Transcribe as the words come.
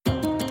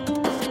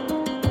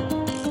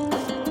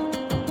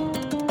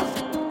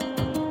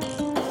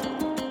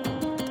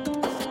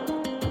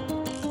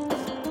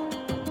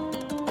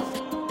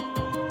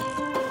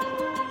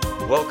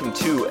welcome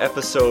to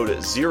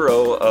episode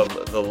 0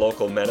 of the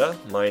Local Meta.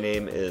 My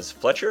name is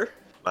Fletcher.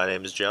 My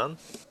name is John.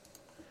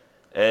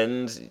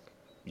 And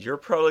you're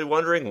probably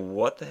wondering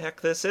what the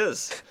heck this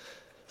is.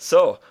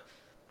 So,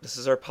 this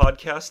is our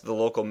podcast, The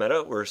Local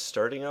Meta. We're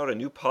starting out a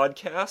new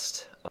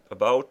podcast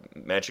about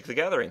Magic the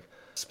Gathering.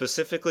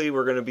 Specifically,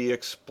 we're going to be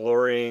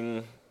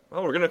exploring...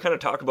 Well, we're going to kind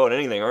of talk about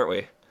anything, aren't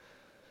we?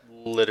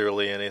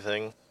 Literally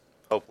anything.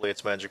 Hopefully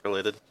it's Magic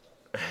related.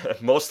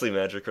 Mostly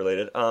Magic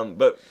related,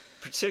 but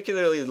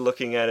particularly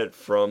looking at it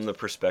from the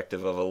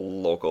perspective of a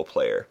local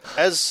player.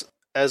 As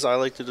I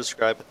like to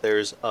describe it,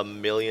 there's a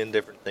million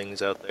different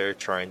things out there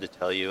trying to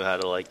tell you how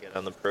to get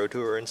on the Pro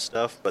Tour and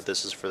stuff, but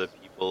this is for the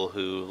people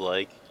who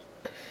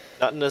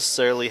not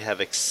necessarily have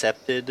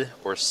accepted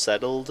or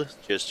settled,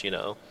 just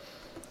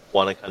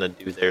want to kind of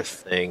do their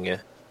thing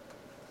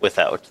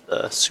without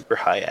the super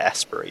high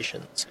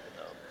aspirations.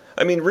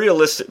 I mean,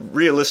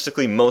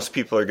 realistically, most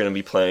people are going to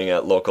be playing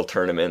at local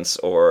tournaments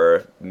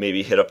or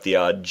maybe hit up the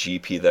odd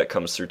GP that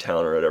comes through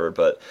town or whatever,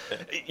 but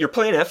you're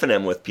playing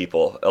F&M with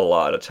people a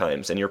lot of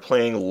times, and you're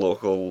playing the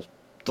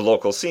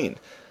local scene.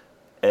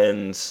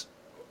 And,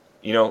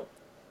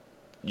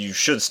 you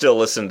should still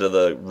listen to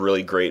the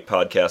really great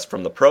podcast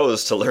from the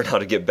pros to learn how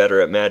to get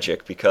better at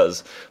Magic,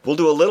 because we'll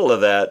do a little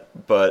of that,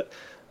 but,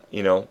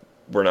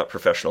 we're not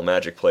professional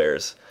Magic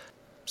players.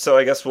 So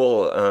I guess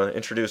we'll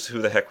introduce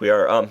who the heck we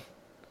are.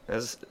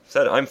 As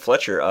said, I'm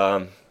Fletcher.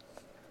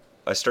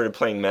 I started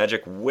playing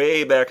Magic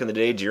way back in the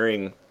day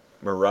during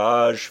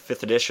Mirage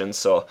 5th edition,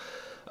 so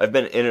I've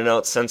been in and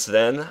out since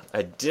then.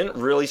 I didn't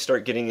really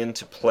start getting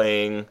into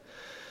playing...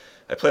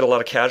 I played a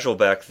lot of casual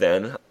back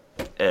then,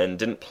 and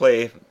didn't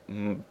play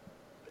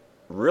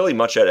really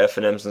much at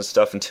F&Ms and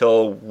stuff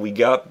until we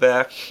got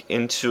back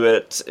into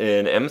it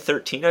in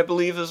M13, I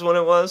believe is when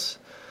it was.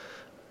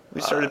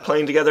 We started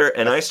playing together,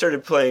 and I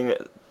started playing...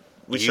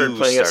 We started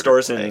playing at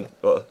stores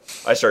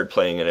I started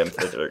playing in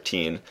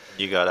M13.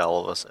 You got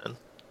all of us in.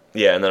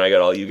 Yeah, and then I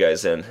got all you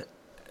guys in.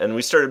 And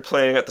we started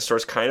playing at the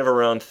stores kind of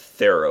around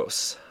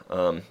Theros.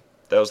 That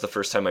was the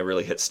first time I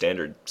really hit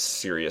Standard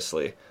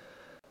seriously.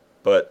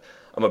 But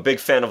I'm a big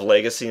fan of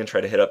Legacy and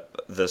try to hit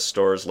up the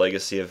store's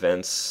Legacy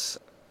events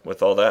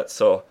with all that.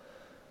 So,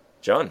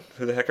 John,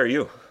 who the heck are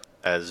you?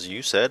 As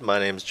you said, my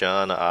name's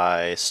John.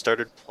 I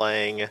started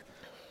playing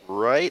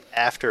right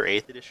after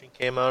 8th edition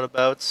came out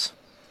about.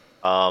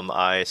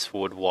 I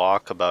would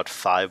walk about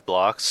 5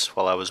 blocks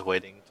while I was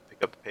waiting to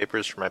pick up the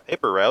papers for my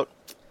paper route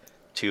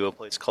to a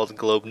place called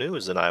Globe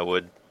News, and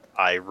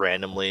I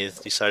randomly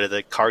decided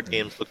that card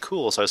games look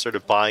cool, so I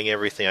started buying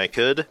everything I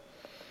could.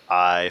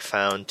 I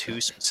found 2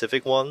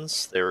 specific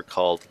ones. They were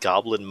called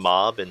Goblin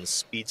Mob and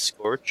Speed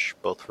Scorch,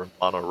 both from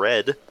Mono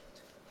Red,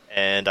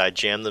 and I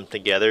jammed them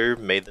together,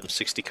 made them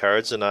 60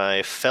 cards, and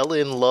I fell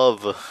in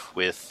love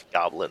with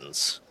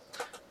goblins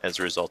as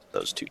a result of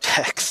those 2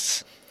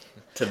 decks.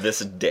 To this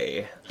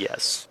day.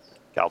 Yes,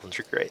 goblins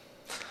are great.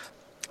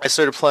 I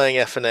started playing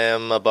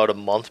F&M about a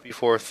month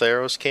before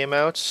Theros came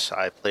out.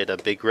 I played a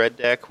big red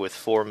deck with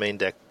 4 main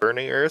deck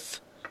Burning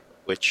Earth,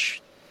 which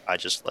I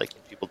just like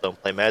when people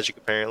don't play Magic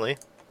apparently.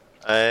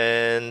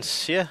 And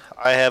yeah,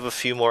 I have a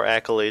few more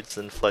accolades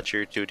than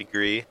Fletcher to a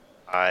degree.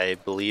 I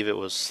believe it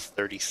was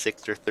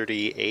 36th or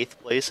 38th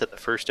place at the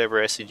first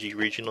ever SCG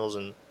Regionals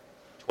in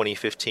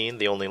 2015,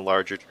 the only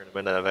larger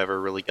tournament I've ever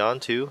really gone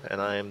to,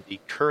 and I am the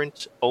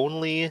current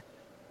only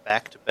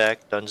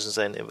back-to-back Dungeons &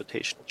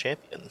 Invitational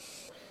champion.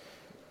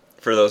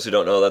 For those who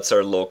don't know, that's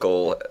our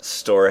local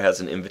store, has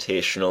an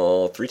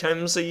invitational 3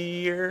 times a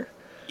year?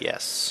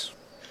 Yes.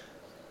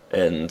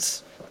 And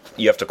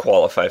you have to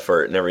qualify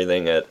for it and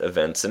everything at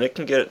events, and it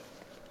can get...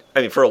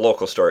 I mean, for a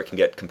local store, it can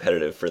get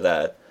competitive for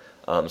that.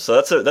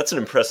 So that's an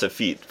impressive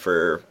feat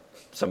for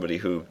somebody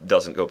who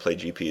doesn't go play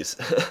GPs.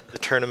 The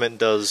tournament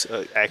does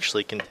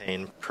actually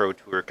contain Pro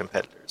Tour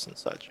competitors and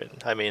such,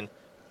 and I mean...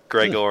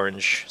 Greg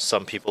Orange,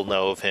 some people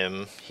know of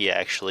him. He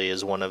actually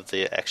is one of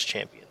the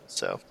ex-champions,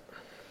 so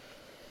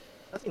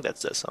I think that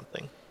says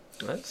something.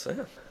 That's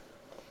yeah.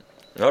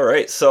 All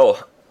right, so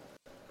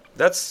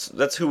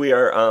that's who we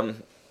are.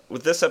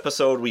 With this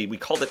episode, we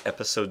called it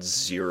episode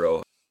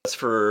 0. That's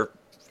for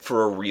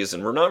a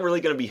reason. We're not really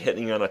going to be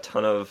hitting on a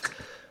ton of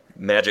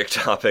Magic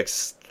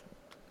topics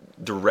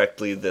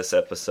directly this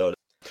episode.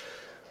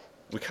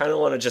 We kind of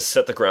want to just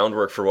set the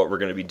groundwork for what we're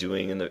going to be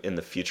doing in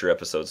the future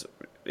episodes.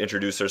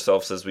 Introduce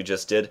ourselves as we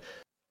just did,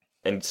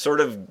 and sort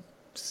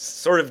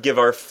of give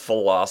our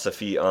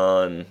philosophy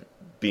on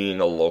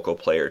being a local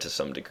player to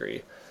some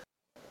degree.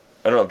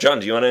 I don't know, John,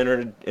 do you want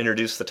to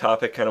introduce the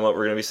topic, kind of what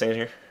we're going to be saying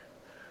here?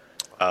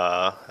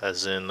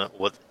 As in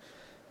what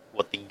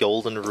the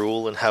golden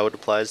rule and how it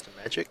applies to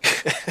Magic?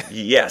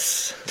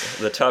 Yes,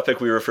 the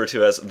topic we refer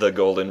to as the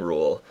golden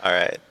rule. All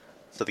right,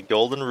 so the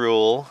golden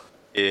rule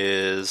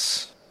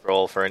is...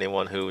 for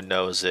anyone who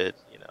knows it,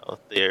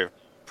 their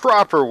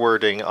proper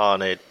wording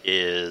on it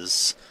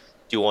is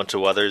do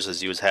unto others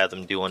as you would have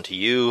them do unto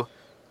you,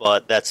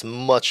 but that's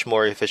much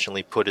more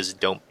efficiently put as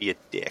don't be a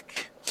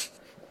dick.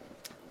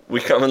 We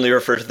commonly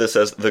refer to this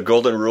as the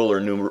golden rule or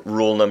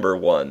rule number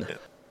 1. Yeah.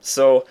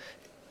 So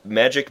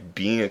Magic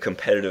being a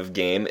competitive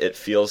game, it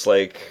feels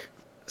like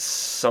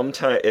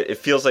sometimes it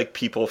feels like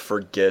people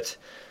forget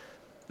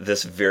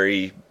this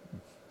very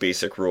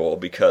basic rule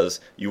because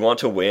you want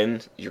to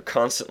win, you're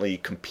constantly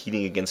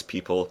competing against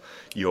people,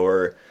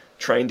 you're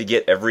trying to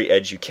get every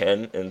edge you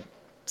can, and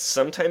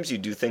sometimes you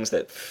do things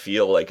that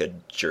feel like a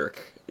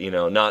jerk,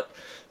 not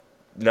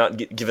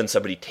giving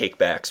somebody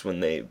takebacks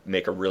when they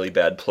make a really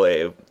bad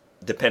play,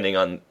 depending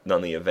on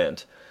the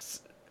event.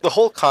 The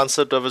whole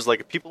concept of is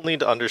like people need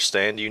to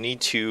understand you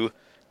need to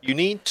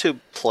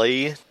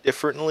play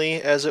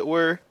differently, as it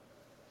were,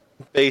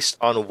 based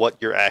on what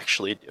you're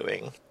actually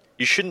doing.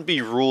 You shouldn't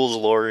be rules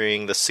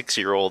lawyering the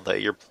 6-year-old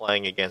that you're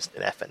playing against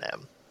in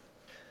FNM.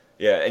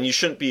 Yeah, and you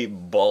shouldn't be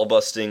ball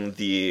busting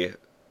the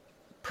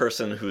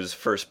person whose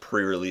first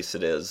pre-release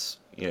it is,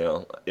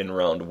 in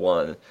round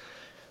one,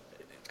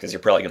 because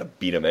you're probably going to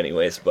beat him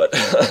anyways. But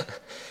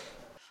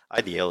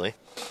Ideally.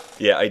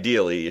 yeah,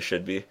 ideally you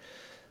should be.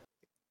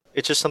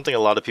 It's just something a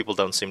lot of people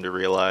don't seem to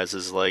realize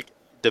is like,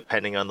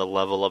 depending on the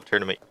level of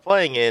tournament you're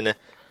playing in,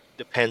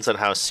 depends on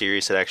how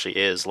serious it actually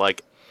is.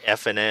 Like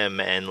FNM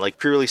and like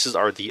pre-releases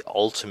are the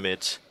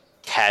ultimate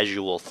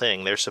casual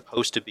thing. They're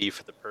supposed to be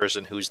for the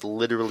person who's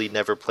literally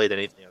never played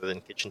anything other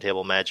than kitchen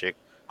table Magic,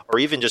 or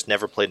even just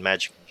never played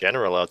Magic in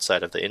general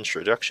outside of the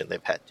introduction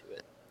they've had to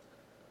it.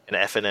 And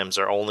FNMs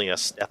are only a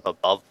step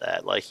above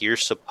that. Like you're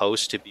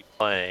supposed to be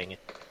playing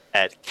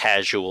at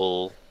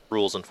casual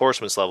rules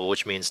enforcement level,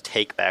 which means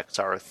takebacks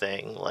are a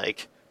thing.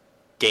 Like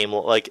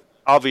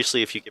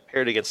obviously if you get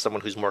paired against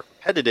someone who's more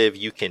competitive,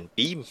 you can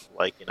be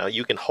like,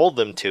 you can hold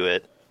them to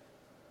it,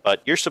 but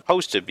you're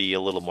supposed to be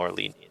a little more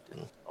lenient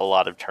in a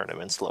lot of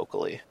tournaments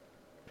locally.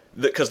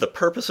 Because the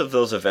purpose of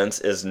those events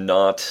is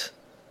not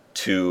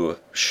to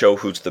show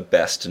who's the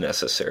best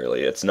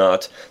necessarily. It's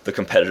not the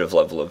competitive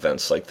level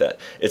events like that.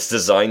 It's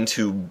designed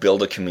to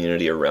build a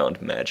community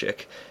around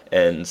Magic.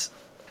 And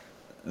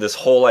this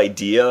whole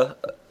idea,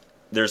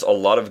 there's a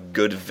lot of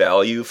good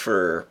value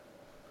for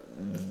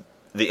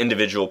the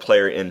individual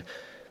player in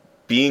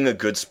being a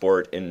good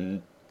sport,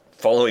 in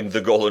following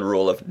the golden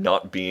rule of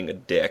not being a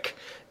dick,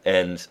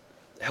 and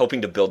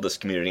helping to build this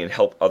community and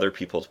help other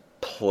people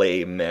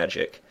play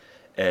Magic.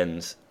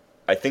 And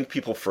I think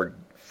people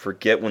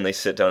forget when they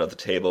sit down at the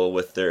table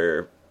with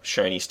their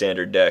shiny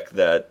standard deck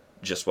that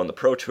just won the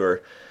Pro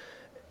Tour,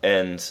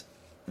 and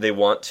they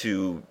want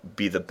to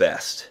be the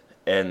best.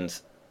 And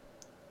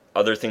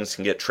other things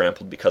can get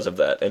trampled because of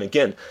that. And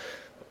again,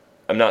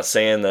 I'm not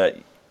saying that,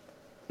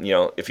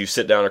 if you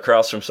sit down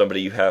across from somebody,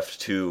 you have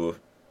to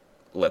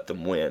let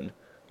them win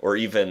or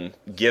even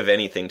give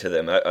anything to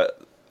them.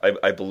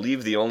 I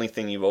believe the only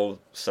thing you owe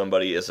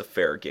somebody is a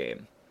fair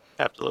game.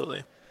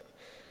 Absolutely.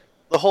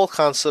 The whole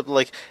concept,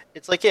 like,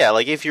 it's like, yeah,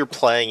 like if you're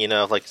playing,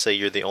 like say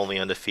you're the only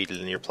undefeated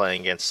and you're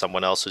playing against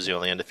someone else who's the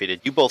only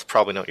undefeated, you both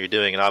probably know what you're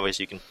doing, and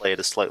obviously you can play it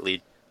a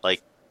slightly,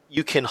 like,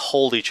 you can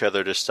hold each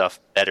other to stuff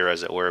better,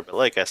 as it were. But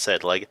like I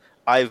said, like,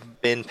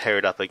 I've been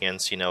paired up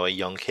against, a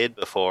young kid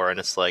before, and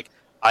it's like,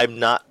 I'm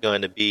not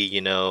going to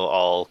be,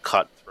 all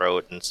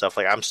cutthroat and stuff.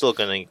 Like, I'm still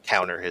going to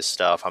counter his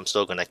stuff. I'm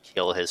still going to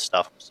kill his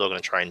stuff. I'm still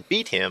going to try and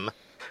beat him.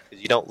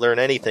 Because you don't learn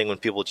anything when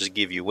people just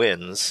give you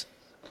wins.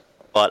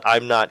 But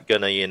I'm not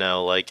going to,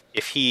 like,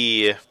 if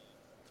he...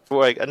 For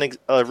like,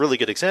 a really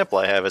good example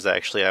I have is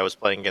actually I was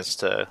playing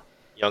against a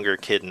younger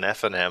kid in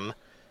FNM,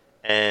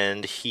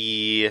 and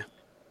he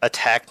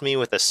attacked me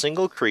with a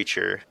single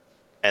creature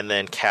and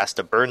then cast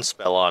a burn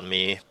spell on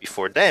me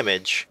before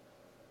damage,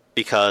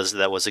 because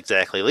that was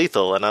exactly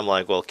lethal. And I'm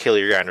like, well, kill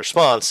your guy in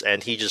response.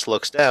 And he just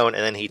looks down,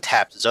 and then he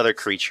taps his other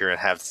creature and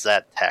has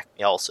that attack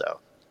me also.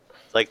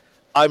 Like,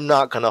 I'm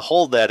not going to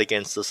hold that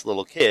against this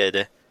little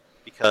kid,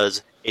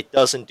 because it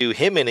doesn't do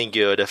him any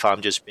good if I'm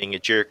just being a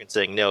jerk and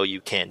saying, no,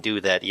 you can't do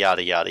that,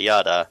 yada, yada,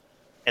 yada.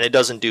 And it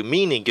doesn't do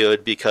me any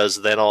good,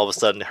 because then all of a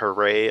sudden,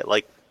 hooray,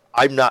 like,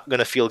 I'm not going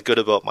to feel good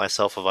about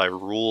myself if I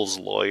rules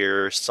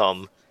lawyer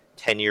some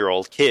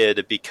 10-year-old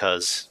kid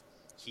because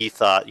he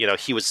thought,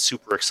 he was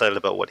super excited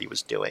about what he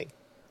was doing.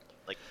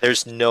 Like,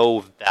 there's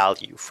no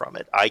value from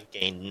it. I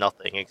gained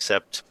nothing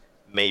except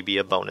maybe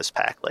a bonus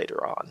pack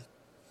later on.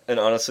 And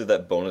honestly,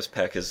 that bonus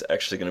pack is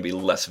actually going to be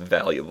less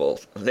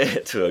valuable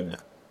to a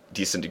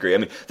decent degree. I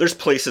mean, there's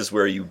places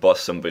where you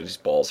bust somebody's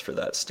balls for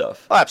that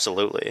stuff. Oh,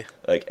 absolutely.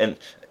 Like, and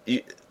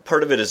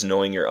part of it is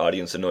knowing your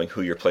audience and knowing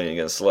who you're playing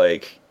against.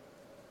 Like,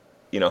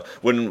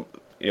 when,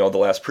 the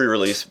last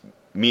pre-release,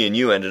 me and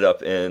you ended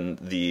up in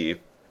the,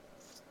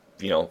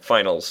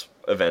 finals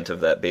event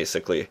of that,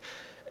 basically.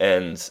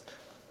 And,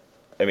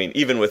 I mean,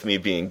 even with me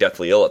being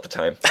deathly ill at the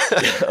time,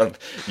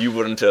 you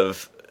wouldn't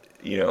have,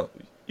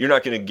 you're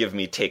not going to give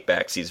me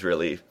take-backsies,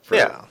 really,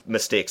 for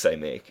mistakes I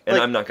make. And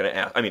like, I'm not going to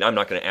ask, I'm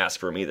not going to ask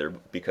for them either,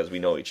 because we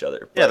know each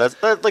other. But,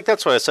 yeah,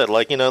 that's what I said.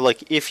 Like,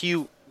 like, if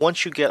you,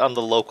 once you get on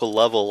the local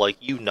level, like,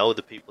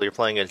 the people you're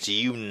playing against,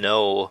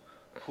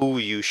 who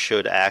you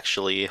should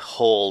actually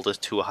hold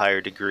to a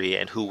higher degree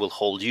and who will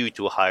hold you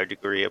to a higher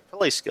degree of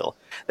play skill.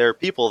 There are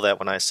people that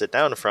when I sit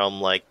down from,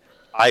 like,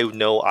 I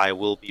know I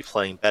will be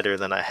playing better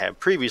than I have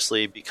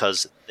previously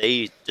because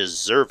they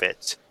deserve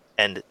it.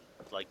 And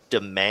like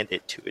demand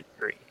it to a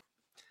degree,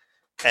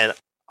 and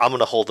I'm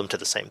gonna hold them to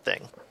the same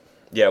thing.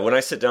 Yeah, when I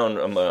sit down,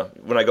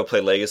 when I go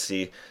play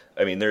Legacy,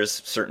 I mean, there's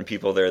certain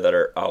people there that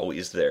are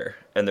always there,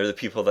 and they're the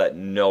people that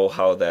know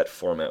how that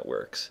format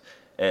works.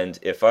 And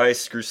if I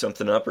screw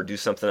something up or do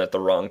something at the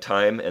wrong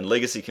time, and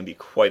Legacy can be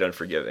quite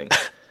unforgiving.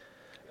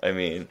 I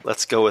mean,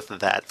 Let's go with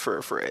that for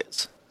a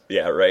phrase.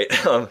 yeah, right.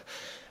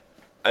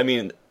 I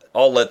mean,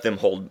 I'll let them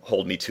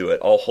hold me to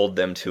it. I'll hold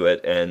them to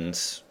it, and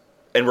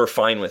we're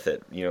fine with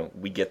it. You know,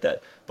 we get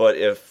that. But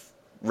if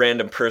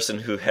random person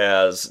who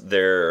has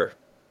their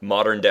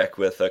modern deck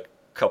with a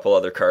couple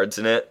other cards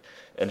in it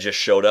and just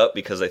showed up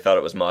because they thought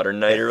it was Modern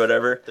Night or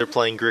whatever. They're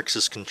playing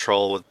Grixis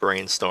Control with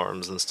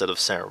Brainstorms instead of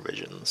Sound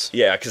Visions.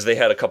 Yeah, because they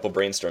had a couple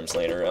Brainstorms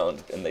laying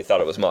around and they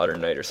thought it was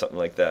Modern Night or something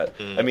like that.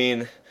 I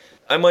mean,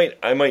 I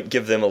might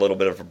give them a little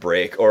bit of a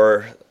break,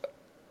 or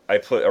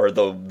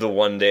the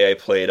one day I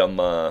played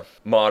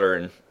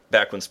Modern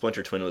back when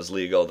Splinter Twin was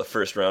legal. The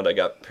first round I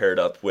got paired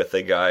up with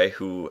a guy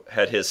who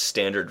had his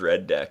standard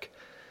red deck,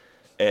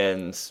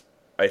 and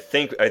I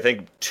think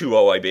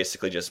 2-0 I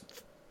basically just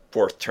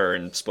fourth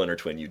turn Splinter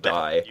Twin, you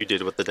die. You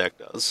did what the deck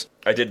does.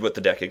 I did what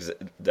the deck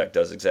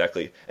does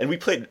exactly. And we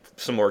played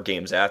some more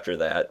games after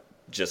that,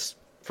 just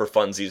for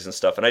funsies and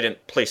stuff. And I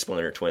didn't play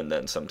Splinter Twin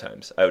then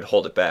sometimes. I would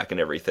hold it back and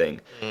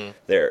everything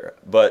there.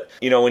 But,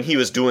 you know, when he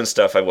was doing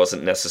stuff, I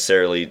wasn't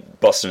necessarily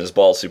busting his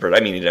balls super. I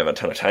mean, he didn't have a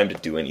ton of time to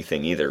do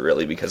anything either,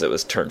 really, because it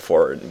was turn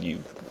 4 and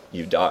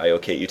you die.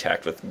 Okay, you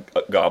attacked with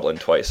a Goblin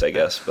twice, I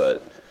guess,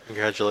 but...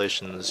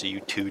 Congratulations, you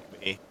 2'd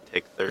me.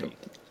 Take 30.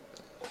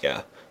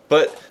 Yeah.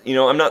 But, you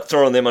know, I'm not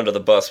throwing them under the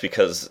bus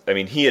because, I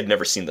mean, he had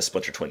never seen the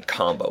Splinter Twin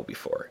combo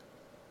before.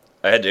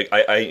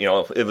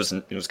 It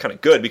was kind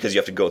of good because I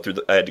had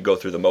to go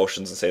through the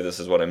motions and say this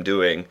is what I'm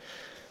doing,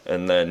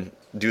 and then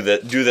do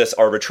this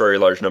arbitrary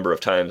large number of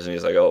times, and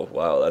he's like, oh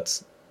wow,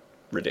 that's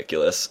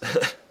ridiculous.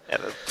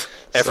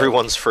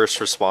 Everyone's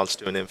first response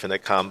to an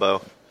infinite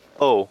combo.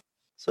 Oh,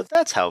 so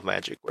that's how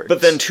Magic works.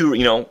 But then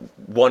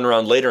one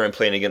round later, I'm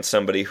playing against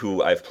somebody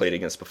who I've played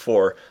against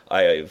before.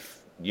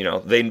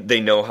 They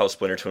know how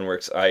Splinter Twin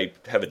works. I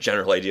have a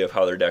general idea of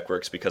how their deck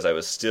works because I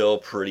was still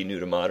pretty new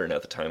to Modern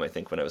at the time, I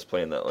think, when I was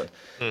playing that one.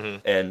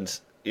 Mm-hmm. And,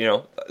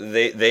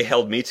 they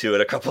held me to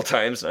it a couple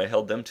times, and I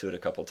held them to it a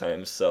couple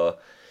times. So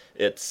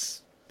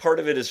it's part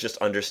of it is just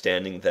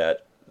understanding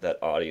that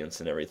audience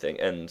and everything.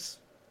 And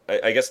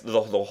I guess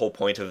the whole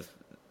point of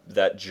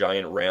that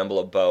giant ramble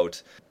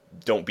about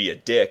don't be a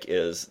dick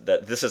is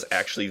that this is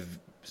actually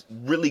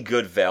really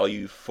good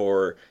value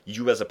for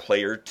you as a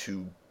player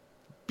to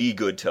be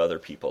good to other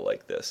people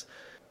like this.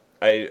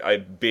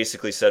 I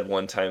basically said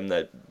one time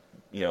that,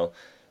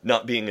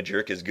 not being a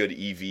jerk is good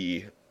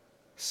EV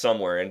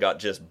somewhere, and got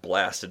just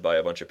blasted by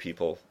a bunch of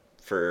people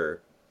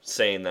for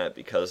saying that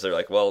because they're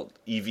like, well,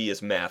 EV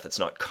is math, it's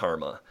not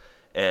karma.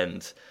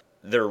 And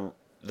they're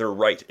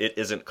right, it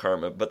isn't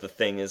karma, but the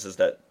thing is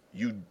that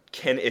you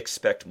can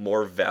expect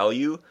more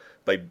value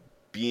by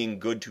being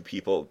good to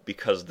people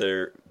because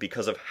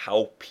of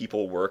how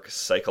people work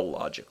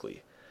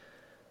psychologically.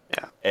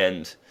 Yeah.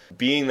 And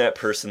being that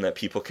person that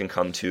people can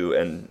come to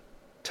and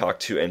talk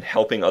to and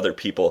helping other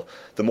people,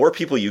 the more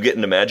people you get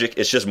into Magic,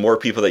 it's just more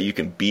people that you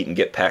can beat and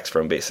get packs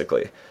from,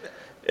 basically.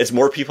 It's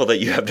more people that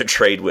you have to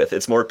trade with.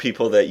 It's more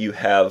people that you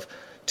have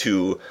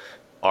to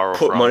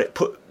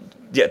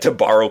to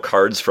borrow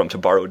cards from, to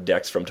borrow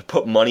decks from, to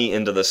put money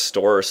into the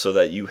store so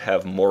that you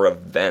have more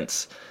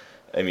events.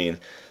 I mean,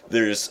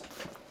 there's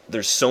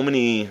so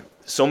many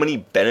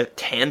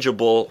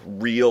tangible,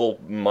 real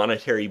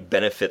monetary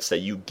benefits that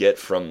you get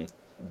from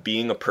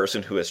being a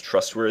person who is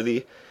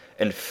trustworthy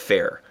and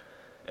fair.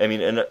 I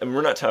mean, and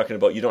we're not talking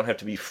about, you don't have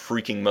to be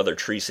freaking Mother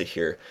Teresa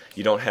here.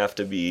 You don't have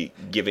to be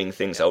giving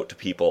things out to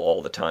people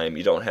all the time.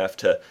 You don't have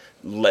to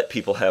let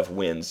people have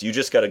wins. You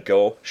just got to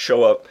go,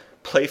 show up,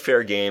 play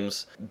fair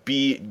games,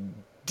 be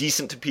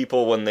decent to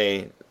people when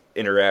they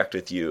interact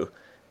with you,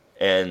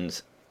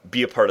 and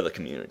be a part of the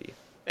community.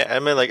 I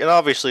mean, and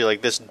obviously,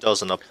 this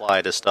doesn't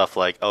apply to stuff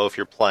like, if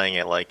you're playing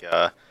at,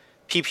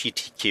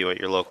 PPTQ at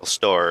your local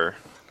store,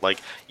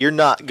 you're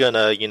not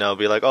gonna,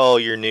 be like, oh,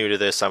 you're new to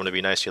this, I'm gonna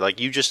be nice to you.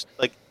 You just,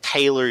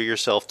 tailor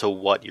yourself to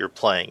what you're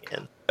playing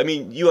in. I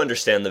mean, you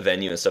understand the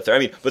venue and stuff there. I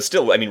mean, but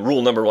still,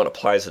 rule number 1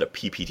 applies at a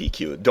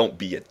PPTQ. Don't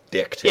be a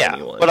dick to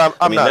anyone. But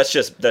I'm not. That's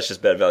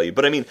just bad value.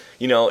 But I mean,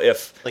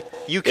 if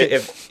you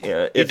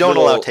don't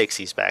allow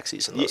takesies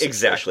backsies in those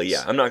exactly.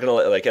 situations. Yeah, I'm not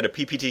gonna at a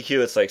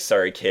PPTQ. It's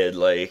sorry, kid.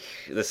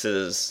 This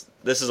is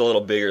a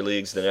little bigger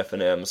leagues than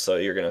F&M, so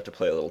you're gonna have to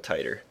play a little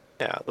tighter.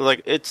 Yeah,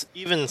 it's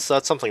even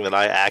that's something that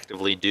I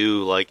actively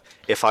do.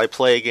 If I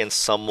play against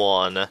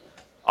someone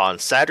on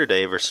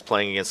Saturday versus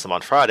playing against them on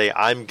Friday,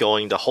 I'm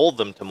going to hold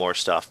them to more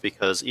stuff,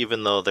 because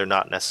even though they're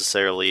not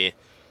necessarily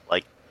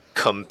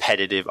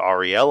competitive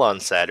REL on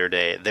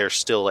Saturday, they're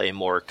still a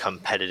more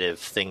competitive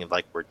thing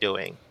we're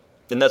doing.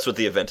 And that's what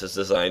the event is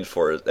designed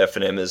for.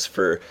 F&M is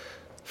for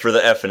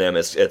the F&M,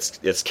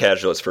 it's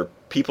casual. It's for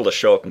people to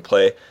show up and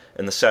play,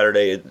 and the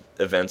Saturday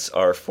events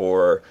are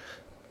for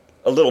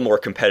a little more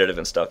competitive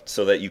and stuff,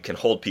 so that you can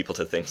hold people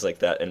to things like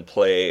that and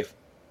play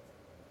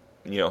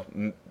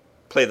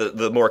play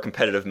the more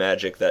competitive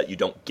Magic that you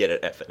don't get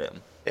at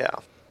F&M. Yeah.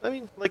 I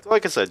mean,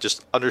 like I said,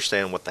 just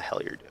understand what the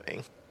hell you're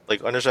doing.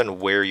 Like, understand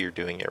where you're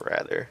doing it,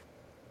 rather.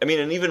 I mean,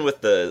 and even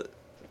with the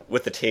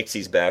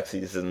takesies,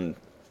 backsies, and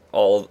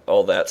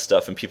all that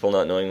stuff, and people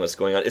not knowing what's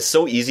going on, it's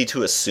so easy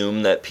to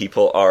assume that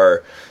people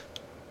are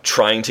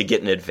trying to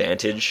get an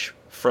advantage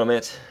from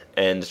it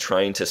and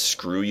trying to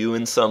screw you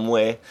in some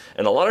way.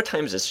 And a lot of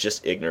times it's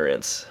just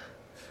ignorance.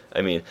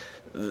 I mean,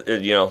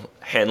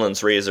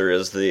 Hanlon's razor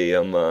is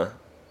the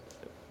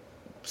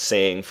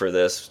saying for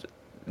this: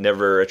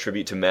 never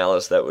attribute to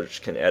malice that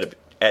which can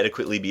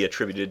adequately be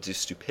attributed to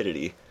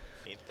stupidity.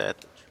 Ain't that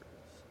the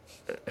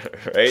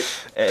truth? Right?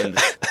 And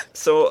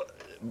so,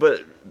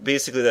 but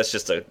basically that's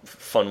just a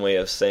fun way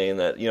of saying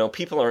that,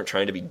 people aren't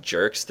trying to be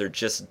jerks, they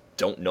just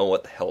don't know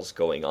what the hell's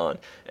going on.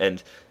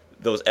 And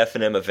those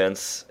F&M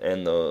events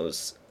and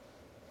those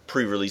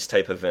pre-release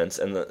type events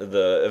and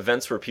the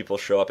events where people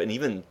show up, and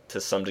even to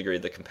some degree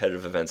the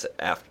competitive events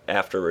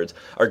afterwards,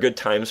 are good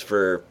times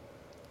for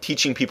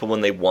teaching people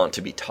when they want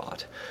to be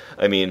taught.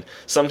 I mean,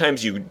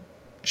 sometimes you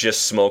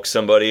just smoke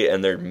somebody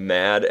and they're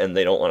mad and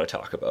they don't want to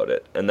talk about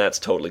it, and that's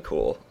totally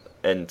cool.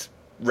 And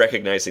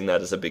recognizing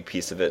that is a big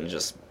piece of it, and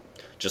just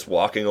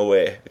walking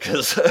away,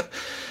 because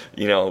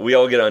we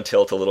all get on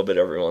tilt a little bit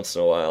every once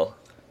in a while.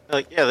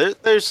 Like, yeah,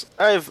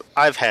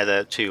 I've had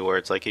that too, where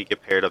it's like you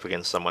get paired up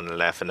against someone in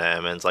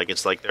F&M, and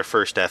it's like their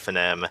first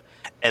F&M,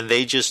 and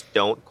they just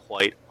don't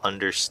quite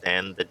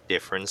understand the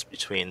difference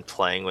between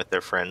playing with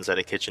their friends at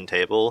a kitchen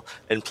table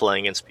and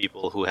playing against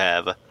people who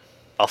have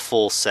a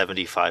full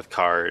 75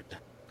 card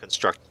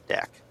constructed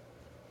deck.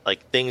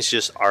 Like, things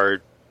just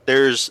are.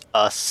 There's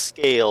a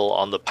scale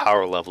on the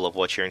power level of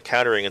what you're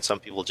encountering, and some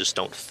people just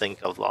don't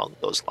think along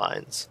those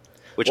lines.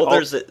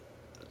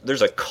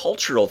 There's a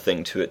cultural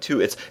thing to it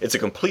too. It's a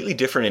completely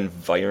different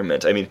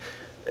environment. I mean,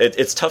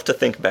 it's tough to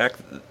think back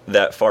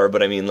that far,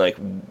 but I mean, like,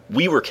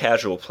 we were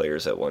casual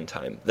players at one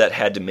time that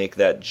had to make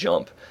that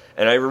jump.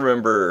 And I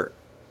remember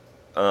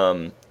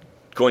going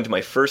to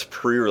my first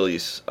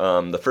pre-release.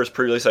 The first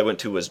pre-release I went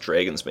to was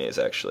Dragon's Maze,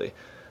 actually,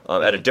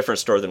 at a different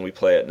store than we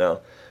play at now.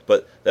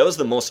 But that was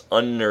the most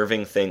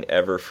unnerving thing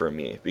ever for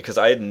me, because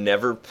I had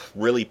never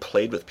really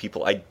played with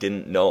people I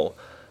didn't know.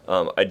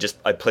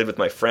 I played with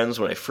my friends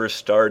when I first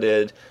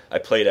started. I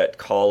played at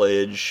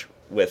college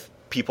with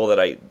people that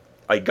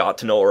I got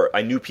to know, or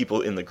I knew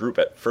people in the group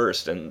at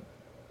first, and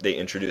they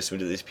introduced me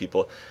to these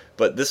people.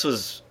 But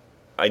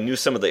I knew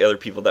some of the other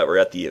people that were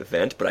at the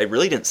event, but I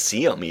really didn't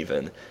see them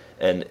even.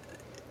 And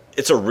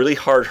it's a really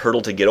hard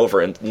hurdle to get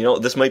over. And,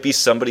 this might be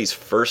somebody's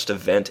first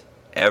event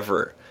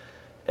ever.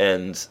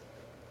 And,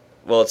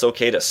 well, it's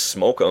okay to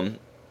smoke them,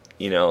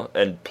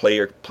 and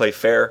play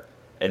fair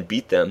and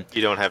beat them.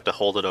 You don't have to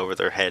hold it over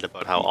their head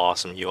about how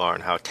awesome you are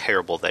and how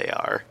terrible they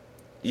are.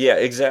 Yeah,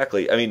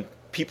 exactly. I mean,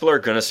 people are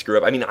gonna screw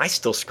up. I mean, I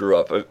still screw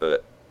up.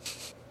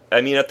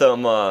 I mean,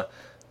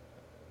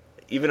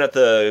 even at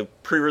the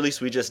pre-release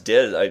we just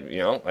did,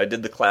 I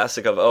did the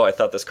classic of, I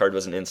thought this card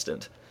was an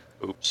instant.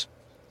 Oops.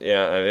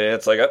 Yeah, I mean,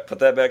 it's like, I put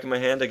that back in my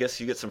hand. I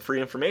guess you get some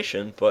free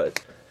information, but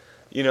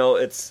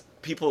it's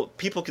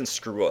people can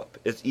screw up.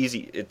 It's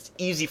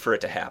easy for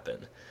it to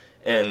happen,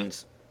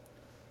 and.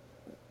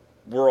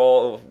 We were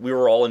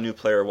all a new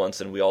player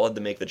once, and we all had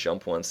to make the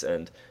jump once,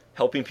 and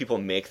helping people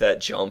make that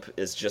jump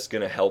is just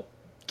going to help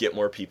get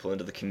more people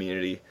into the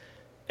community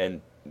and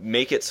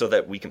make it so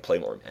that we can play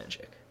more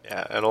Magic.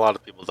 Yeah, and a lot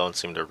of people don't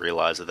seem to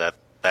realize that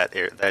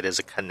is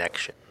a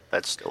connection.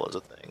 That still is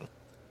a thing.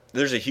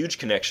 There's a huge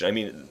connection. I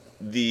mean,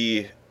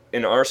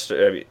 in our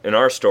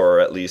store,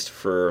 at least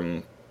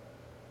from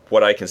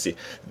what I can see,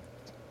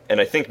 and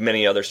I think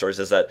many other stores,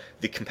 is that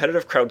the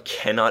competitive crowd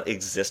cannot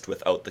exist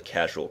without the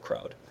casual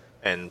crowd.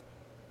 And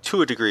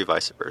to a degree,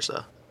 vice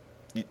versa.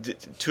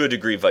 To a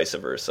degree, vice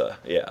versa,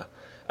 yeah.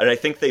 And I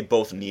think they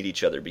both need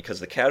each other, because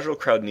the casual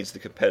crowd needs the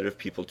competitive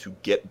people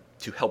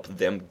to help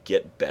them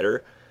get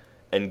better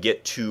and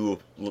get to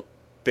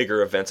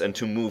bigger events and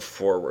to move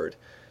forward.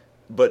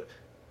 But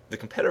the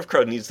competitive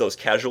crowd needs those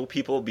casual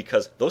people,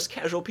 because those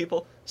casual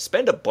people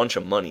spend a bunch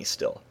of money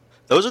still.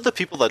 Those are the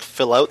people that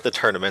fill out the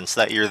tournaments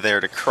that you're there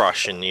to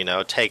crush and,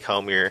 take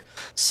home your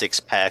 6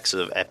 packs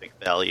of epic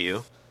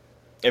value.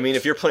 I mean,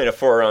 if you're playing a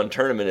 4-round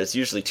tournament, it's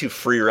usually 2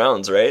 free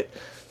rounds, right?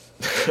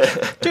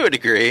 To a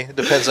degree.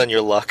 Depends on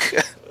your luck.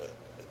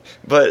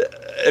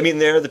 But, I mean,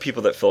 they're the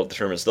people that fill out the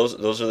tournaments.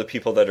 Those are the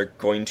people that are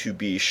going to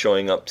be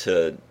showing up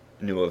to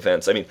new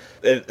events. I mean,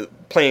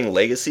 playing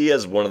Legacy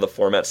as one of the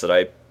formats that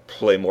I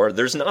play more,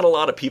 there's not a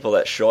lot of people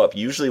that show up.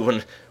 Usually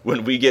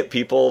when we get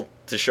people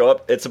to show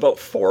up, it's about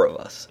 4 of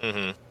us.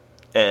 Mm-hmm.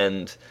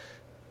 And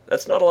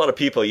that's not a lot of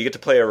people. You get to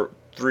play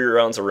 3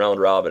 rounds of round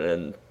robin,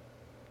 and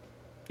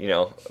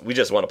we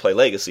just want to play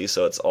Legacy,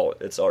 so it's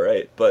all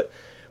right. But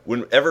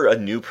whenever a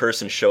new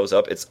person shows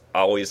up, it's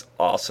always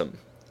awesome,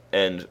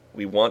 and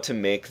we want to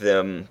make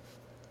them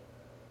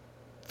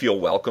feel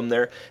welcome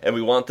there, and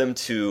we want them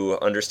to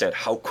understand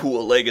how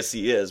cool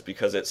Legacy is,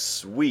 because it's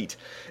sweet,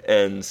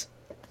 and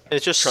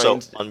it's just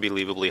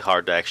unbelievably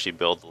hard to actually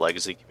build the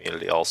Legacy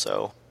community.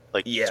 Also,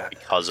 yeah, just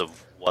because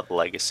of what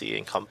Legacy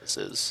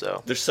encompasses.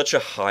 So there's such a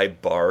high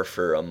bar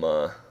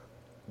for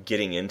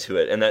getting into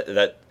it, and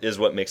that is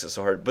what makes it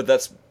so hard.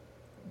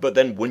 But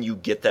then when you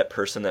get that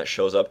person that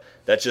shows up,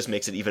 that just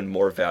makes it even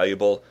more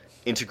valuable,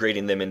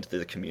 integrating them into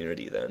the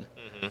community then.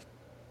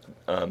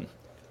 mm-hmm.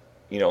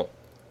 You know,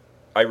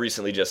 I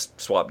recently just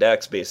swapped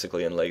decks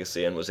basically in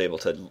Legacy and was able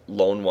to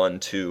loan one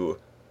to,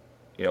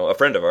 a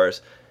friend of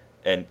ours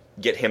and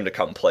get him to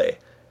come play.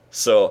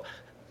 So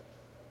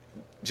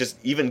just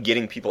even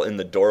getting people in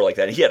the door like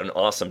that, he had an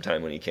awesome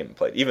time when he came and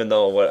played. Even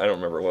though I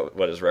don't remember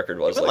what his record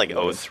was. Even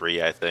like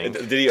 03, I think.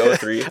 Did he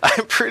 03?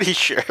 I'm pretty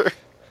sure.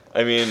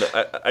 I mean,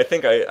 I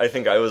think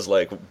I was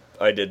like,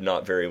 I did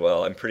not very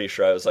well. I'm pretty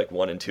sure I was like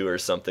 1-2 or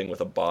something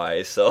with a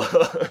bye. So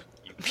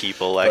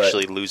people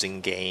actually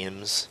losing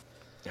games.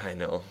 I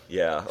know.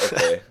 Yeah.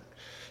 Okay.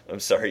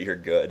 I'm sorry. You're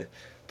good,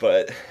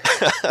 but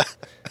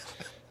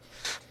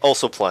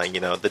also playing,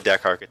 the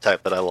deck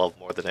archetype that I love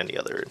more than any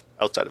other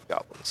outside of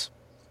goblins.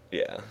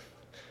 Yeah,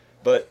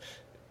 but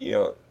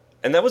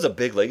and that was a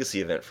big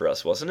Legacy event for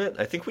us, wasn't it?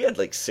 I think we had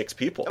like 6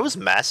 people. It was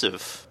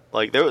massive.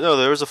 Like there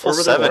was a full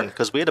 7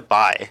 because we had a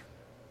bye.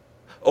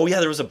 Oh yeah,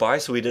 there was a bye,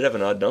 so we did have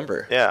an odd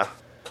number. Yeah,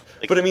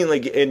 but I mean,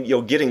 like,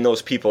 and getting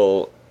those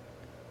people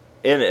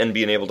in and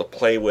being able to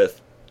play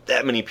with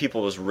that many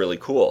people was really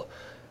cool.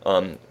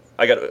 I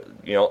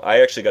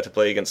actually got to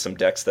play against some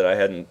decks that I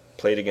hadn't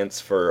played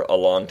against for a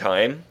long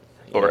time,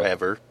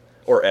 ever.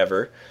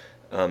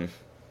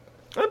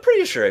 I'm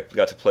pretty sure I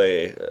got to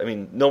play. I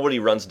mean, nobody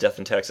runs Death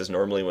and Taxes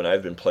normally when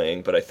I've been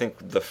playing, but I think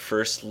the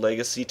first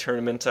Legacy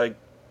tournament I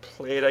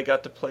played, I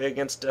got to play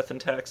against Death and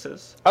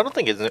Taxes. I don't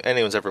think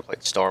anyone's ever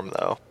played Storm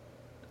though.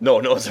 No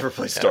one's ever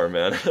played Storm,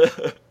 man.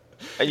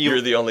 You're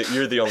the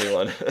only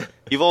one.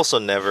 You've also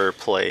never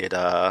played.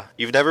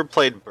 You've never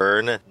played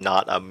Burn,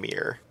 not a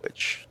Mirror,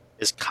 which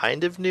is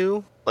kind of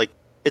new. Like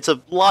it's a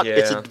lot. Yeah.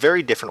 It's a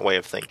very different way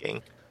of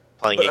thinking.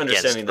 Playing but against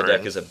understanding Burn. The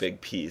deck is a big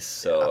piece.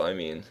 So yeah. I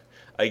mean,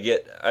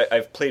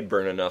 I've played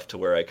Burn enough to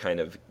where I kind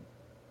of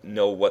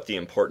know what the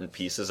important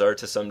pieces are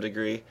to some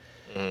degree.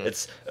 And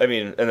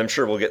I'm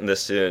sure we'll get in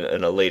this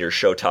in a later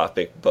show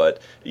topic,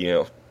 but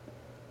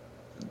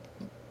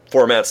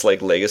formats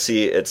like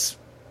Legacy, it's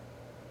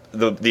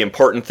the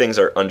important things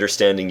are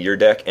understanding your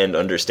deck and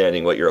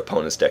understanding what your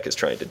opponent's deck is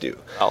trying to do.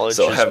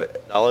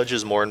 Knowledge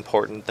is more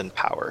important than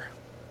power.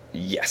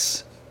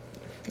 Yes,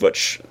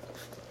 which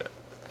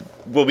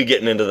we'll be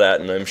getting into that,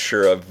 and I'm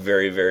sure a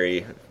very,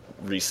 very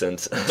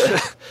recent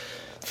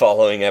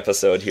following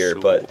episode here.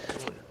 But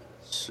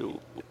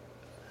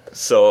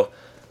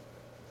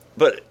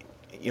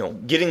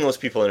getting those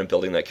people in and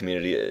building that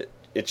community,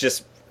 it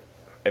just,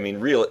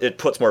 it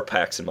puts more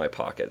packs in my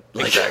pocket.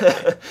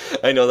 Exactly.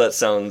 I know that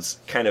sounds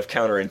kind of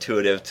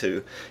counterintuitive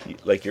to,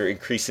 like, you're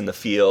increasing the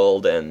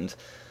field and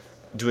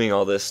doing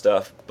all this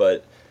stuff,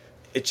 but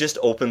it just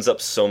opens up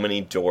so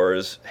many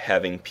doors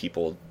having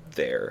people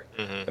there.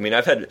 Mm-hmm. I mean,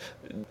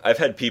 I've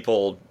had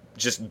people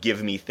just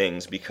give me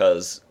things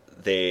because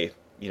they,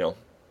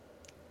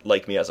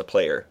 like me as a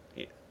player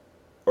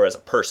or as a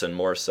person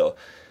more so.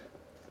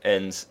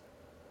 And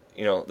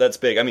that's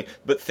big. I mean,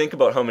 but think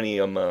about how many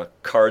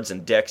cards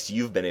and decks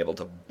you've been able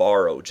to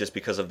borrow just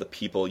because of the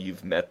people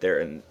you've met there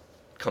and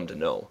come to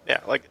know. Yeah,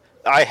 like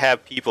I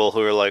have people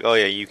who are like, "Oh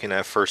yeah, you can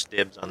have first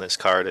dibs on this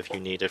card if you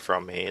need it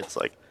from me." It's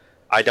like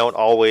I don't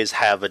always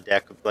have a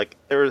deck. Like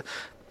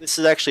this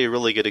is actually a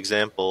really good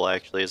example.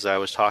 Actually, as I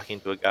was talking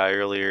to a guy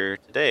earlier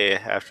today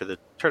after the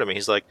tournament,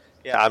 he's like,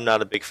 "Yeah, I'm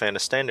not a big fan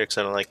of Standard because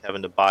I don't like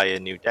having to buy a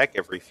new deck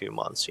every few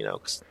months,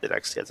 because the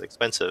deck gets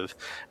expensive."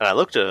 And I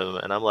looked at him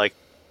and I'm like,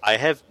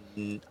 I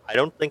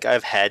don't think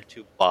I've had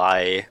to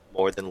buy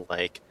more than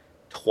like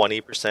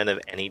 20% of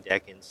any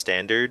deck in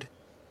Standard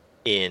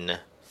in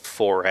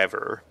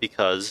forever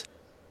because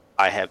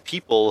I have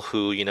people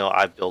who,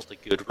 I've built a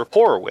good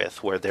rapport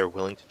with where they're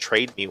willing to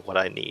trade me what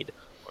I need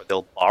or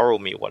they'll borrow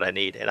me what I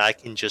need and I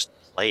can just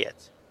play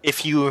it.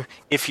 If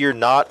you're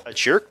not a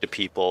jerk to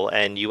people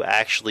and you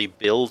actually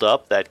build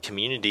up that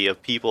community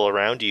of people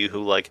around you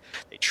who like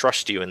they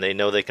trust you and they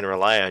know they can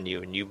rely on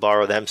you and you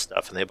borrow them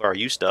stuff and they borrow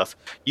you stuff,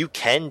 you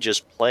can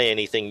just play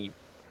anything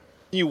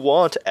you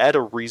want at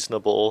a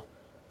reasonable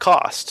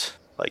cost.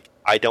 Like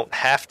I don't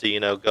have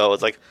to, go.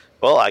 It's like,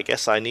 well, I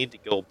guess I need to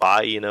go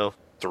buy,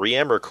 3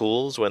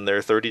 Emrakuls when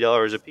they're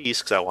 $30 a piece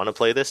because I want to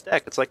play this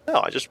deck. It's like,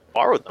 no, I just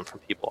borrowed them from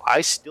people.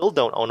 I still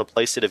don't own a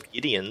playset of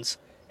Gideon's.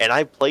 And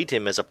I played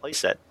him as a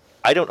playset.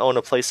 I don't own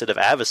a playset of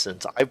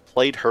Avacyn's. I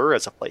played her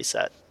as a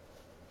playset.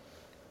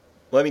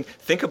 Well,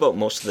 think about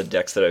most of the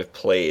decks that I've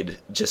played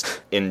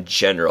just in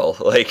general.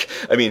 Like,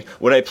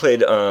 when I played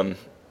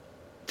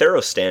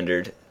Theros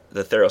Standard,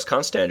 the Theros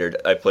Con Standard,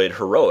 I played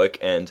Heroic,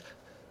 and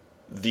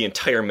the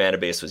entire mana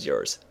base was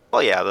yours.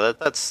 Well, yeah,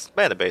 that's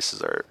mana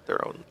bases are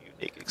their own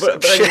unique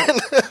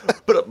exception.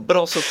 But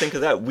also think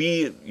of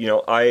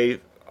that.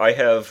 I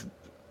have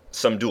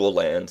some dual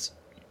lands.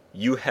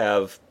 You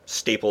have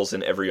staples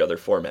in every other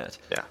format.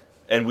 Yeah.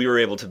 And we were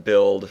able to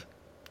build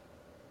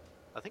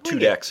I think two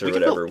decks or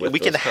whatever with we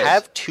those can cards.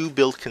 have two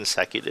build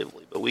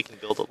consecutively, but we can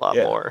build a lot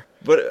more.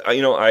 But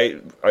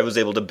I was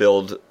able to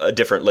build a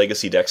different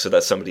legacy deck so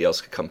that somebody else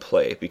could come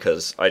play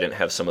because I didn't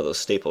have some of those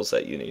staples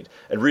that you need.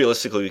 And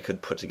realistically, we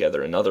could put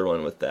together another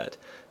one with that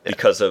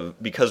because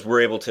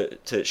we're able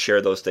to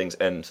share those things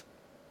and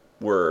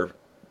we're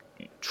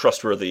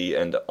trustworthy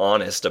and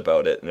honest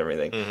about it and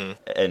everything. Mm-hmm.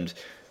 And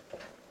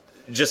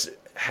just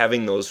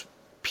having those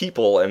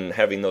people and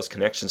having those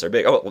connections are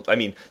big. Oh, I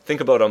mean,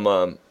 think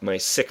about my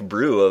sick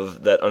brew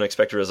of that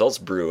unexpected results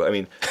brew. I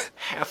mean,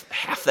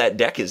 half that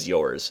deck is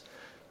yours.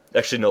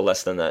 Actually, no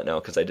less than that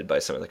now because I did buy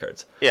some of the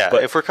cards. Yeah,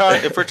 but, if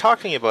we're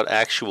talking about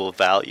actual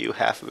value,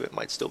 half of it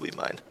might still be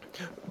mine.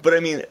 But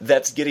I mean,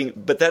 that's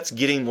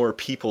getting more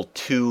people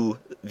to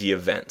the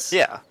events.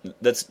 Yeah,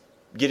 that's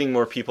getting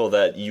more people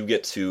that you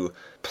get to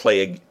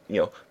play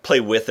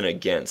with and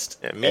against.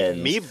 Yeah,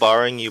 me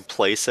borrowing you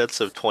play sets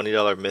of $20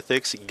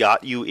 mythics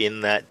got you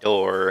in that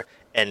door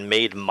and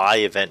made my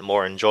event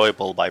more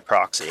enjoyable by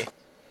proxy.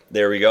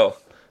 There we go.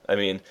 I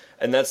mean,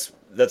 and that's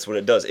what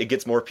it does. It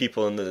gets more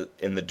people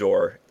in the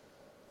door.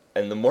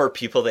 And the more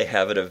people they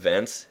have at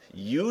events,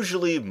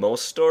 usually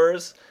most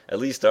stores, at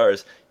least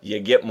ours, you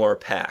get more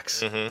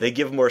packs. Mm-hmm. They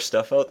give more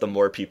stuff out, the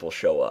more people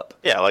show up.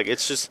 Yeah, like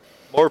it's just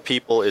more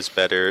people is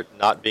better.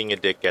 Not being a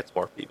dick gets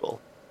more people.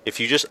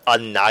 If you just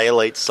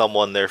annihilate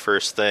someone their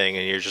first thing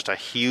and you're just a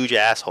huge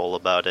asshole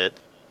about it,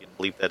 you can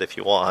believe that if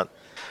you want.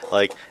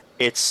 Like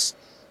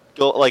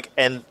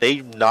and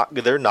they're not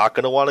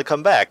going to want to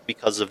come back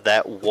because of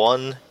that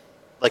one.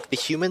 Like the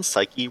human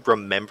psyche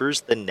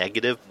remembers the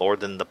negative more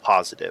than the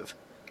positive.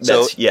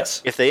 So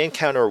yes. If they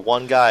encounter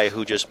one guy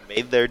who just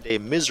made their day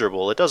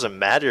miserable, it doesn't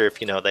matter if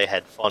they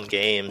had fun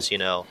games,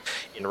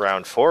 in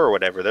round 4 or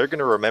whatever. They're going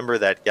to remember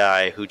that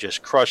guy who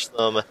just crushed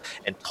them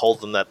and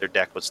told them that their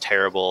deck was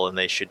terrible and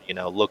they should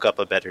look up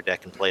a better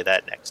deck and play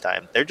that next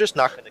time. They're just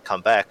not going to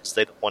come back because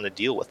they don't want to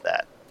deal with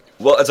that.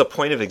 Well, as a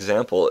point of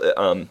example,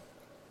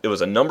 it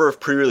was a number of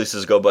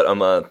pre-releases ago, but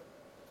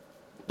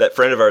that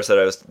friend of ours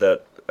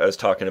that I was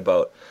talking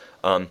about,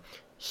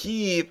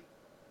 he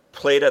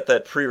played at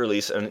that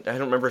pre-release, and I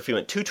don't remember if he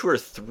went 2-2 or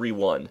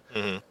 3-1.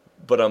 Mm-hmm.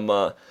 But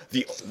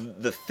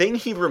the thing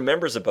he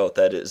remembers about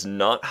that is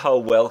not how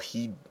well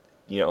he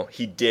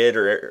did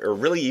or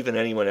really even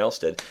anyone else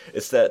did.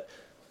 It's that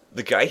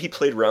the guy he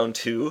played round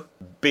 2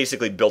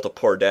 basically built a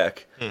poor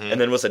deck, mm-hmm. and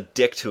then was a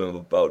dick to him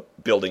about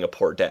building a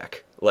poor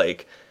deck.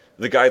 Like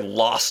the guy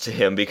lost to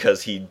him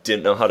because he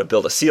didn't know how to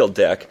build a sealed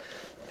deck,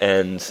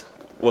 and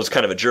was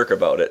kind of a jerk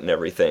about it and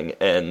everything,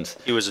 and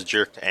he was a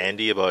jerk to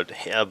Andy about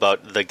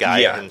the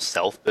guy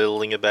himself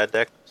building a bad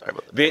deck. Sorry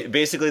about that.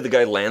 Basically, the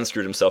guy land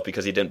screwed himself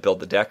because he didn't build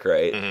the deck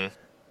right, mm-hmm.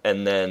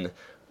 and then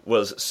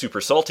was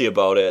super salty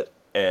about it,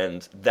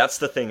 and that's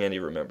the thing Andy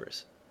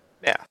remembers.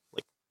 Yeah,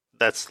 like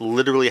that's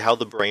literally how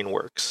the brain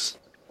works.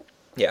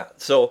 Yeah,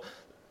 so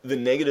the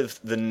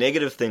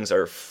negative things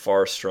are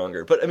far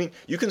stronger, but I mean,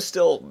 you can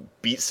still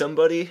beat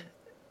somebody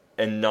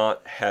and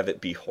not have it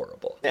be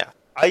horrible. Yeah.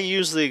 I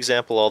use the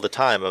example all the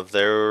time of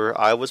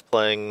I was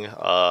playing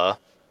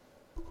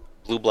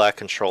blue-black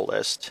control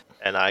list,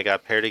 and I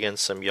got paired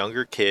against some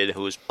younger kid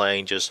who was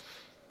playing just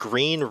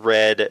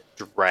green-red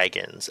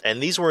dragons.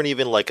 And these weren't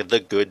even like the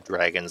good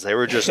dragons. They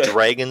were just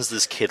dragons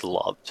this kid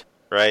loved,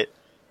 right?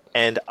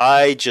 And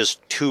I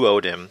just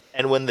 2-0'd him.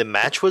 And when the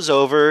match was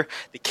over,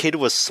 the kid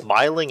was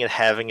smiling and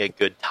having a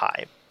good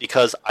time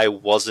because I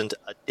wasn't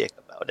a dick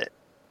about it.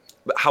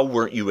 But how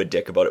weren't you a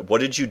dick about it? What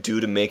did you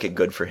do to make it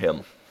good for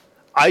him?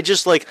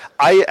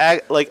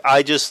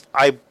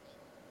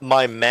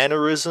 My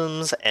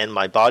mannerisms and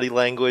my body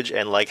language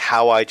and like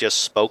how I just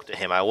spoke to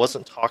him. I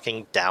wasn't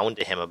talking down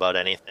to him about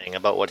anything,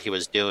 about what he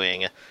was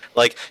doing.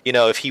 Like,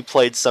 if he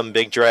played some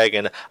big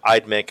dragon,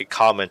 I'd make a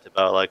comment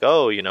about like,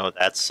 oh,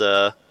 that's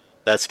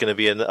going to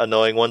be an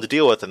annoying one to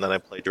deal with. And then I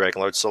play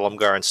Dragonlord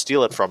Solomgar and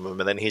steal it from him.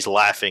 And then he's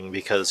laughing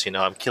because,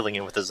 I'm killing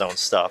him with his own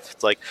stuff.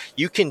 It's like,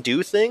 you can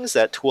do things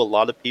that to a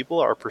lot of people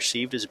are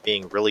perceived as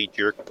being really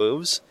jerk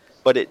moves,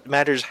 but it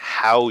matters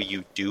how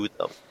you do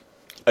them.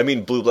 I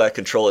mean, blue-black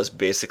control is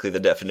basically the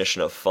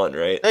definition of fun,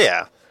 right?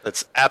 Yeah,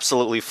 that's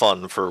absolutely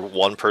fun for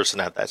one person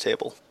at that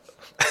table.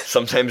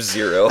 Sometimes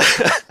 0.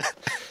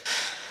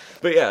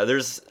 But yeah,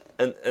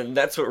 and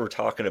that's what we're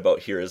talking about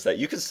here, is that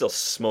you can still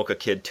smoke a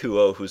kid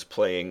 2-0 who's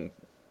playing,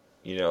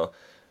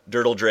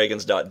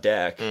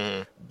 dirtledragons.deck,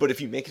 mm-hmm. but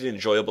if you make it an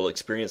enjoyable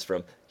experience for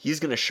him,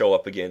 he's going to show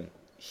up again.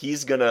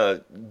 He's going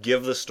to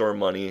give the store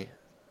money.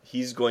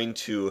 He's going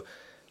to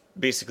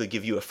basically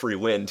give you a free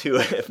win too,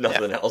 if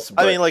nothing else.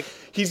 But I mean, like,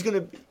 he's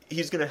gonna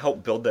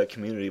help build that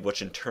community,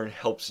 which in turn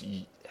helps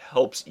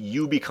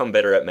you become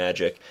better at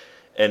Magic,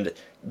 and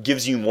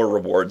gives you more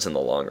rewards in the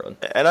long run.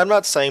 And I'm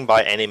not saying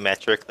by any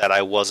metric that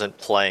I wasn't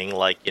playing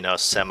like,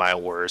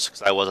 semi-worse,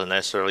 because I wasn't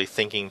necessarily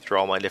thinking through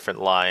all my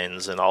different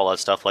lines and all that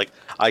stuff. Like,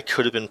 I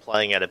could have been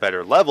playing at a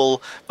better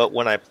level, but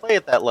when I play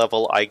at that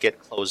level, I get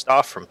closed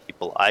off from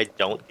people. I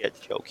don't get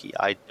jokey.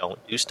 I don't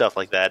do stuff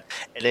like that.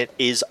 And it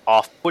is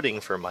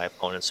off-putting for my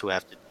opponents who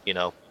have to,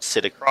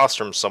 sit across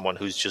from someone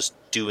who's just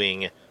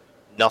doing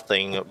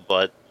nothing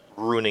but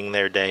ruining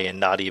their day and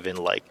not even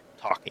like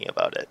talking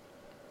about it.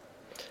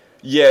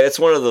 Yeah, it's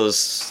one of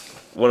those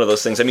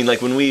things. I mean,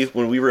 like when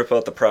we rip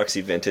out the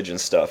proxy vintage and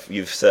stuff,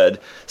 you've said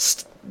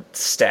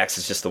stacks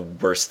is just the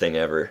worst thing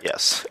ever.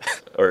 Yes.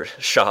 Or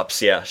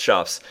shops, yeah,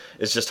 shops.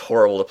 It's just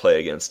horrible to play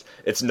against.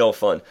 It's no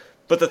fun.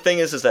 But the thing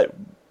is that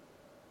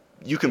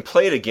you can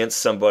play it against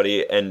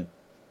somebody and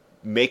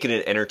make it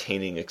an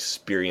entertaining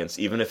experience,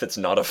 even if it's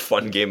not a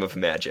fun game of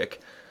Magic.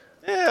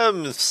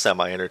 Yeah,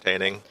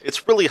 semi-entertaining.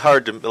 It's really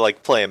hard to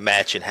like play a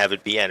match and have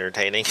it be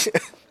entertaining.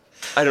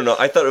 I don't know.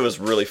 I thought it was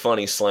really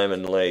funny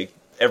slamming like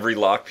every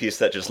lock piece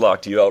that just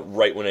locked you out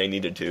right when I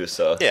needed to.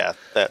 So yeah,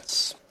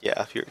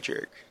 if you're a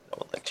jerk, no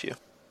one likes you.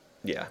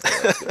 Yeah.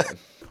 That's good.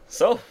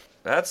 So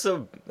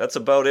that's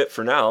about it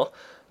for now.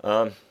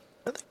 I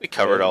think we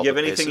covered all. You have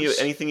the anything bases.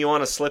 anything you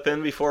want to slip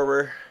in before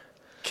we're?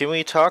 Can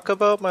we talk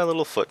about my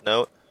little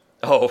footnote?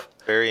 Oh,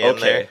 very in okay.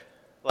 there.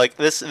 Like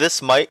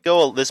this might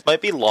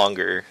be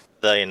longer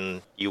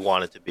than you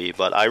want it to be,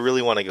 but I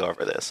really want to go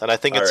over this, and I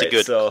think it's a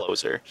good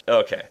closer.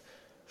 Okay,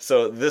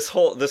 so this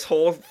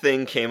whole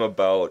thing came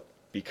about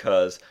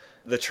because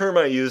the term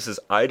I use is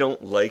I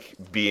don't like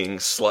being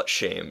slut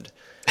shamed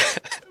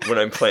when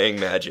I'm playing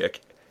Magic,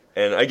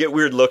 and I get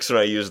weird looks when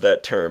I use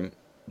that term.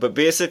 But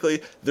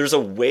basically, there's a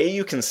way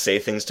you can say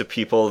things to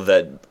people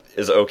that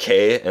is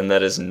okay and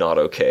that is not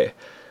okay.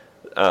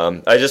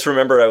 I just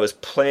remember I was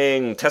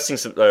playing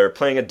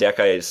a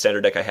deck,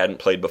 standard deck I hadn't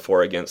played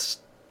before against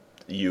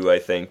you, I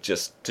think,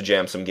 just to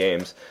jam some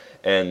games,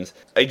 and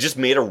I just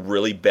made a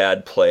really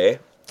bad play,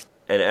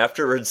 and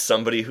afterwards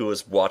somebody who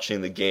was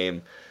watching the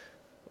game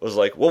was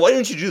like, well, why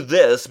didn't you do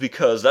this,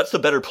 because that's the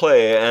better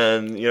play,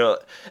 and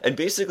and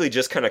basically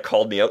just kind of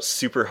called me out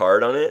super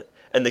hard on it,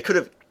 and they could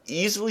have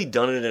easily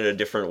done it in a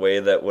different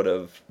way that would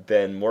have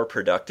been more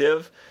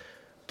productive,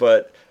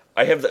 but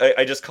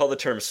I just call the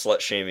term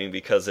slut shaming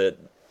because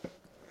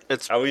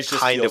it's always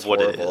just kind feels of what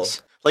horrible. It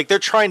is. Like they're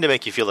trying to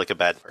make you feel like a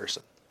bad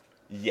person.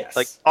 Yes.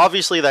 Like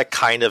obviously that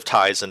kind of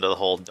ties into the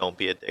whole "don't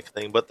be a dick"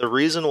 thing. But the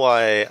reason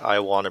why I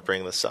want to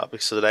bring this up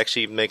is because it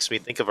actually makes me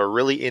think of a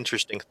really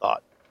interesting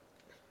thought.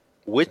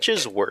 Which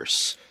is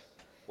worse,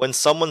 when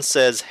someone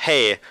says,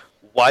 "Hey,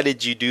 why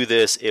did you do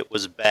this? It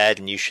was bad,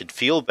 and you should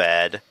feel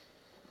bad."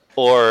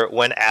 Or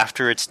when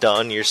after it's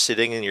done, you're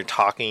sitting and you're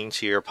talking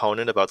to your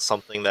opponent about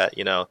something that,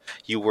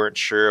 you weren't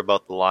sure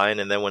about the line,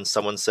 and then when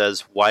someone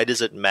says, why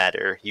does it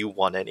matter? You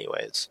won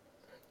anyways.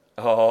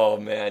 Oh,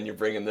 man, you're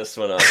bringing this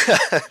one up.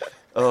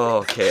 Oh,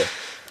 okay.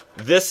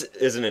 This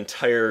is an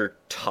entire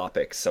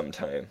topic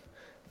sometime,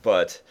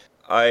 but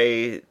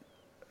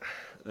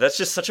that's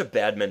just such a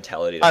bad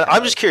mentality to have.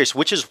 I'm just curious,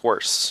 which is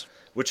worse?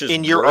 Which is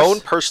in your worse?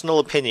 own personal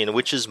opinion,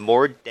 which is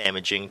more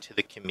damaging to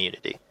the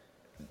community?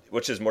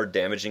 Which is more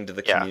damaging to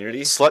the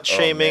community? Slut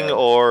shaming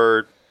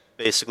or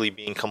basically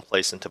being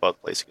complacent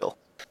about play skill?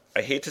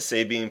 I hate to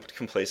say being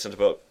complacent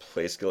about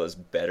play skill is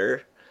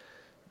better,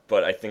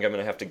 but I think I'm going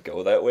to have to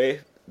go that way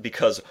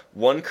because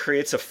one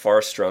creates a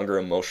far stronger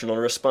emotional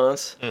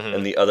response,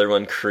 and the other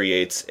one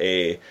creates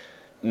a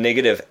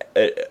negative,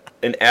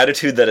 an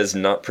attitude that is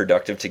not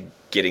productive to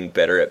getting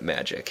better at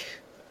Magic,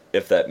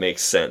 if that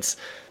makes sense.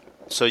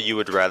 So you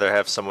would rather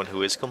have someone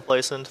who is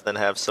complacent than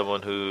have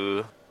someone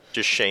who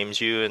just shames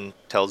you and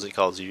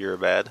calls you you're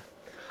bad?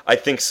 I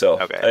think so.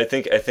 Okay. I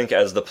think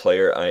as the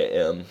player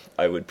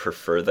I would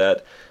prefer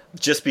that,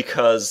 just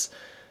because,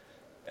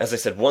 as I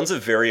said, one's a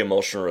very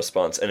emotional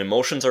response, and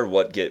emotions are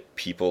what get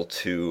people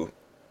to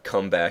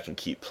come back and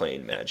keep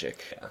playing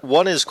Magic. Yeah.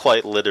 One is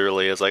quite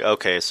literally, it's like,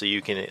 okay, so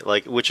you can,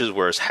 like, which is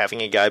worse,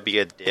 having a guy be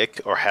a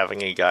dick or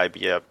having a guy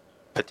be a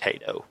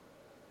potato?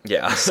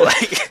 Yeah. It's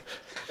like,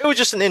 it was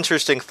just an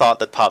interesting thought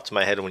that popped in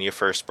my head when you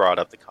first brought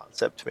up the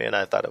concept to me, and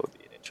I thought it would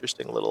be an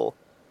interesting little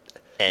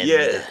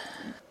end.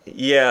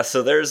 Yeah,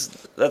 so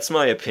that's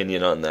my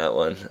opinion on that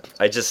one.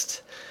 I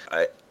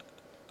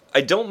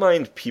don't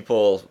mind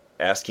people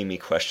asking me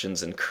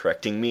questions and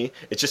correcting me.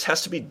 It just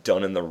has to be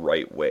done in the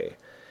right way.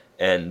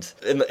 And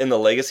in the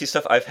legacy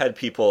stuff, I've had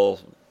people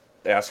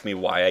ask me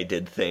why I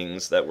did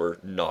things that were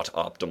not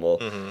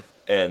optimal.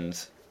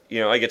 And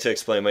I get to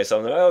explain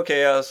myself. And,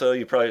 okay, yeah, so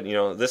you probably,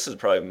 this is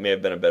probably may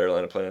have been a better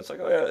line of play. And it's like,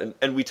 oh yeah,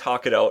 and we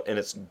talk it out, and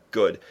it's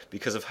good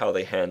because of how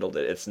they handled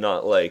it. It's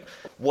not like,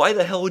 why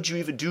the hell would you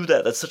even do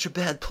that? That's such a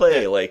bad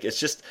play. Like, it's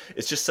just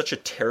such a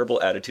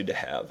terrible attitude to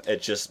have.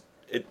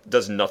 It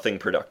does nothing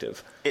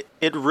productive.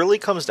 It really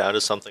comes down to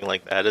something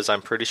like that, is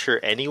I'm pretty sure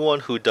anyone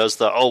who does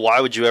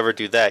why would you ever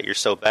do that? You're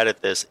so bad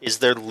at this, is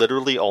they're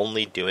literally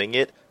only doing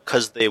it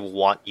because they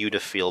want you to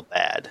feel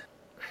bad.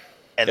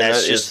 And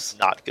that's just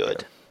not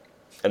good. Yeah.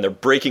 And they're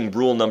breaking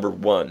rule number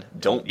 1.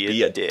 Don't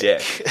be a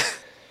dick.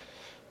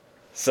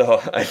 So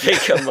I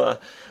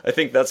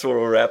think that's where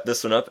we'll wrap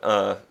this one up.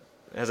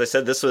 As I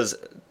said, this was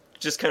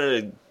just kind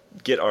of to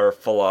get our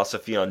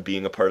philosophy on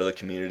being a part of the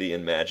community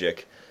in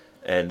Magic.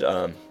 And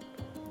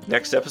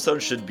next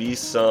episode should be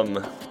some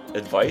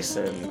advice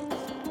and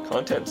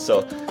content.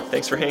 So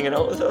thanks for hanging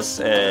out with us,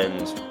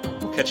 and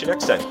we'll catch you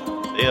next time.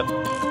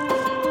 Yeah.